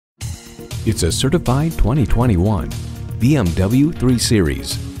It's a certified 2021 BMW 3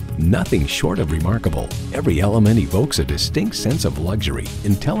 Series. Nothing short of remarkable. Every element evokes a distinct sense of luxury,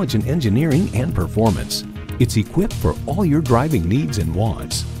 intelligent engineering, and performance. It's equipped for all your driving needs and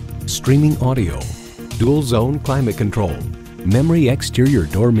wants. Streaming audio, dual zone climate control, memory exterior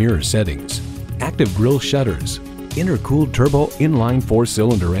door mirror settings, active grille shutters, intercooled turbo inline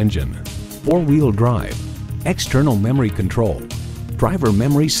 4-cylinder engine, 4-wheel drive, external memory control, driver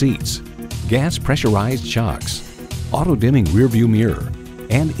memory seats, gas pressurized shocks, auto-dimming rearview mirror,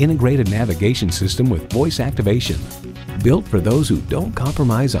 and integrated navigation system with voice activation. Built for those who don't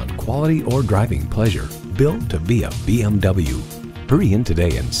compromise on quality or driving pleasure. Built to be a BMW. Hurry in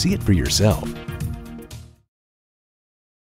today and see it for yourself.